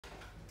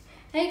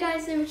Hey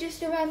guys, so we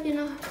just arrived in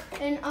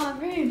our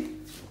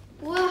room.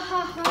 Whoa!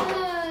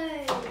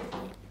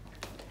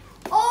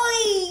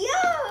 Oh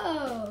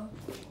yo!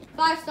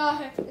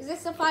 5-star. Is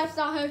this a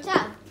 5-star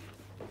hotel?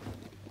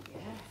 Yeah.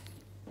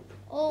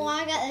 Oh,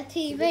 I got the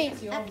TV. This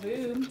is your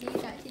room. You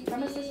got TV.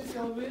 Promise this is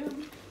your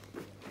room.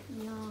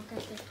 No, I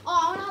got this. Oh,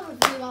 I want to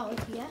have a view out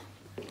of here.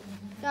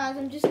 Guys,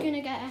 I'm just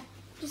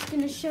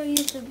gonna show you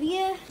the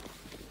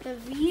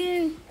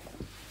view,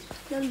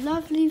 the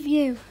lovely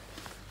view.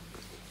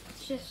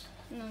 It's just,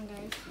 no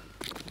guys.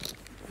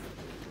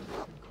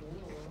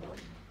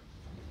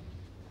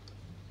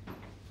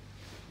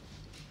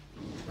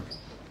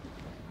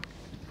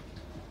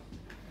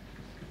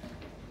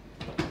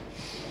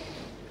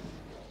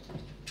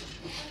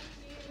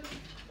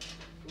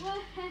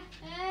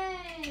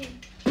 Hey.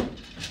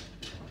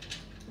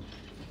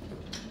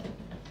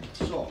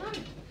 So,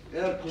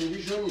 air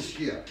condition is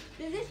here.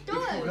 Is this If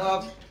door? you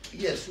have,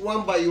 yes,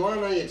 one by one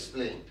I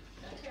explain.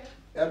 Okay.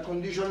 Air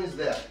condition is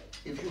there.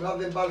 If you have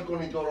the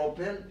balcony door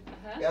open,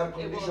 air It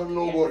condition will-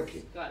 no yes,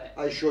 working. Got it.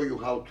 I show you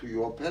how to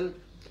you open.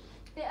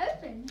 It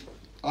opens.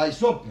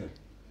 It's open.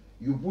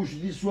 You push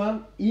this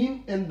one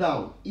in and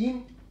down,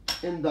 in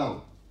and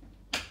down.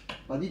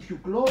 But if you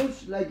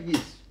close like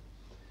this.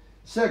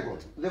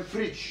 Second, the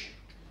fridge.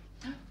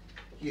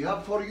 He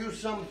have for you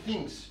some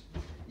things.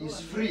 It's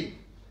free,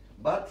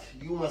 but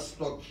you must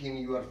stock in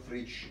your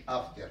fridge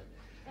after.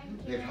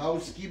 Thank The you.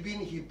 housekeeping,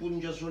 he put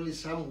just only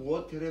some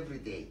water every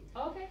day.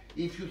 Okay.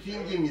 If you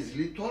think it is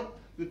little,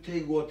 you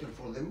take water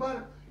from the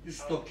bar, you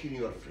stock in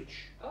your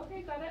fridge.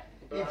 Okay, got it.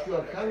 If you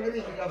are hungry,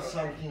 you have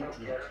something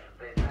to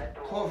eat.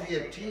 Coffee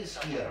and tea is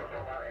here.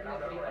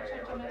 Lovely. Watch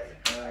out, Thomas.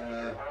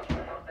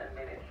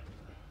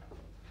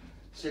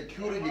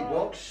 Security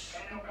box.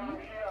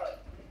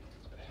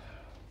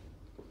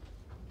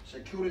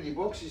 Security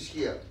box is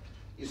here.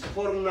 It's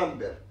 4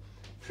 number.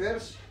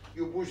 First,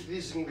 you push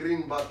this in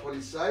green button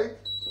inside,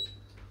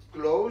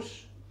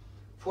 close,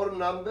 4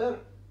 number,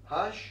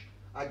 hash,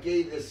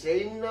 again the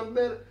same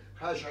number,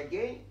 hash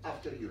again,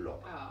 after you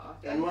lock. Oh,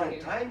 And thank one you.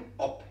 time,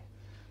 open.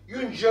 You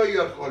enjoy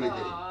your holiday.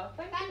 Aw,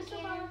 thank you Thank so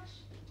you. much.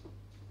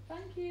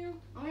 Thank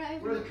you.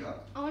 Welcome.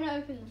 I want to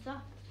open this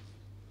up.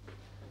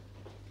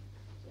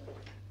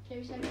 So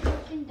we send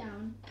everything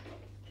down.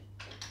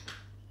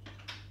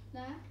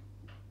 There.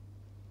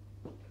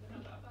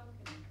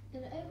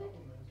 Did it open?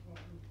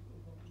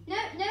 No,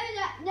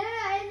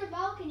 that is a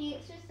balcony.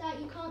 It's just that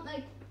you can't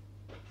like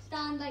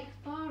stand like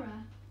far.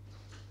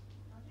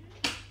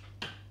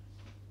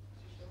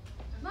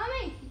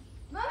 Mummy,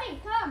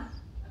 come.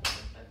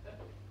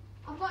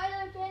 I've got it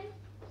open.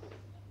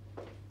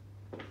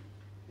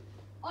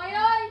 Oi,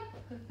 oi.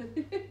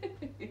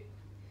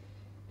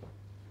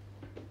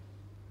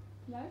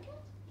 Like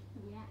it?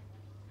 Yeah.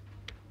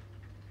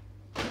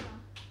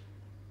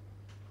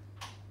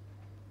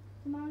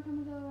 Tomorrow can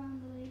we go around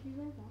the lazy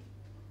river?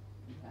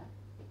 Okay.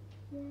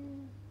 Yeah.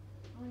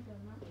 I want to go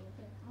on that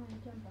river. I want to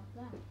jump off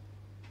there.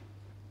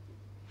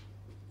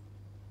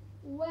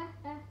 Whoa.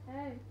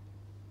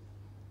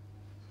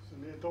 It's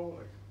near door,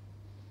 like.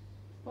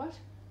 What?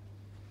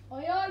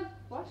 Oi, oi.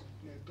 What?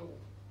 Near door.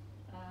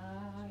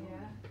 Ah,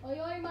 yeah. Oi,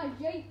 oi, my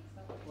Jeep.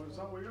 What is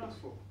that what you asked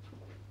for?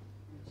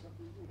 Is that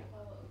what you do?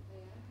 Well,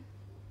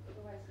 yeah.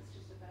 Otherwise, it's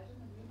just a bed,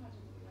 and you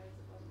imagine otherwise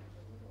it wasn't a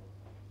bed.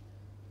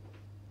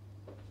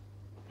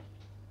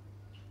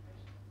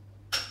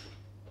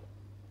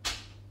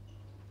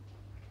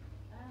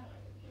 Ah,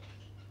 right.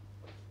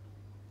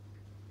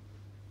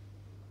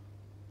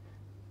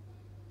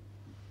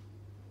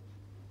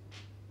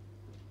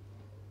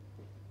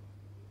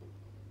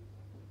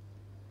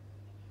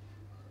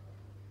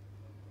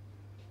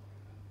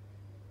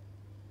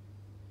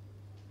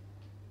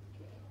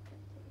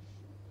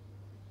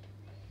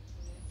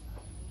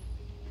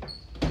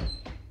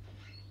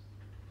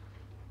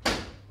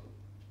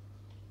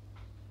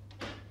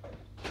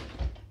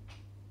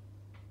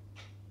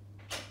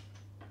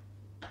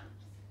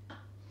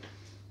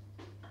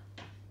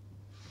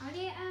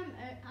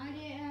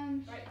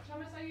 Right,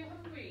 Thomas, are you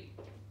hungry?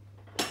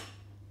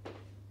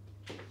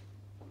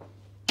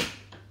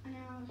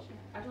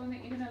 I don't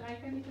think you're gonna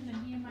like anything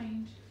in here,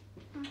 mind.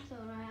 That's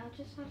alright, I'll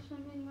just have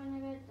something when I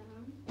get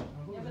down.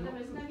 Yeah, but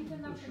there isn't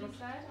anything that's been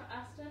said. I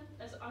asked him.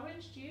 There's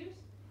orange juice.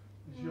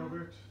 Is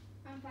yogurt?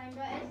 I'm fine,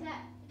 but is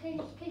that, can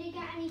you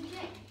get any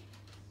drinks?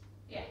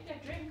 Yeah, you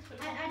get drinks, but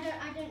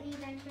I don't need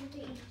anything to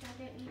eat, I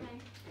don't need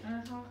any.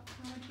 how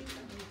much cheese?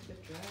 That is a bit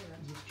dry.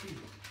 Is it cheap?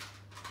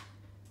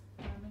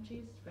 Almond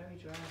cheese is very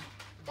dry.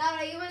 Dad,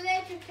 are you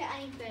allergic to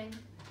anything?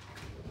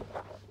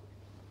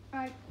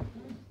 Right.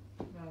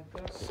 No,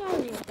 good.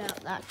 Sorry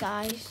about that,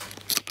 guys.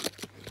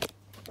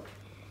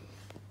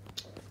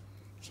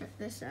 Check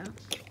this out.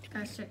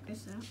 Guys, check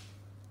this out.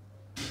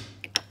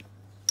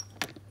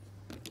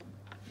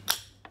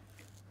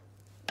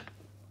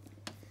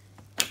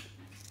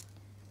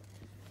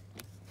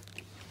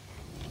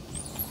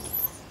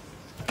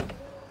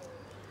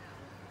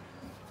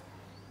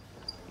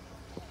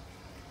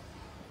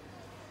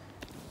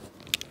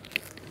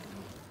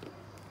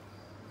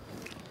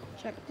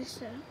 Check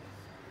this out.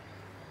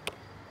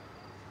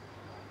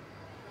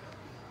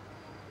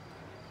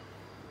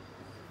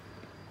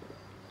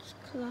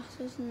 glass,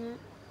 isn't it?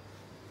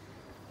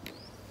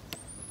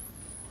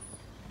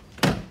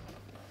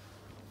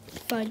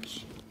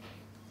 Fudge.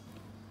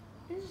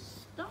 This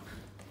is stuff.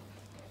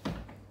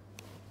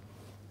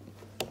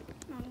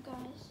 Come on,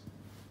 guys.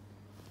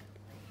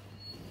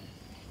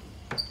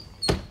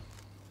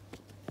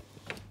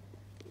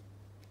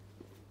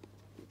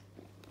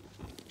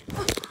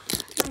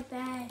 My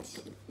bed.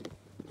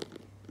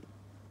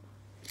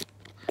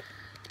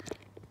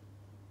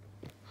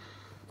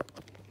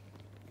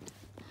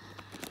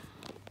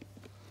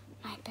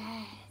 My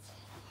bed.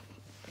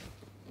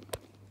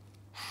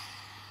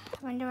 I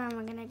wonder where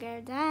I'm gonna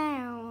go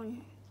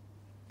down.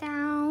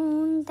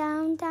 Down,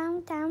 down,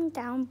 down, down,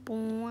 down,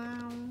 boom.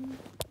 I'm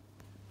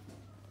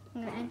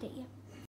gonna end it, yeah.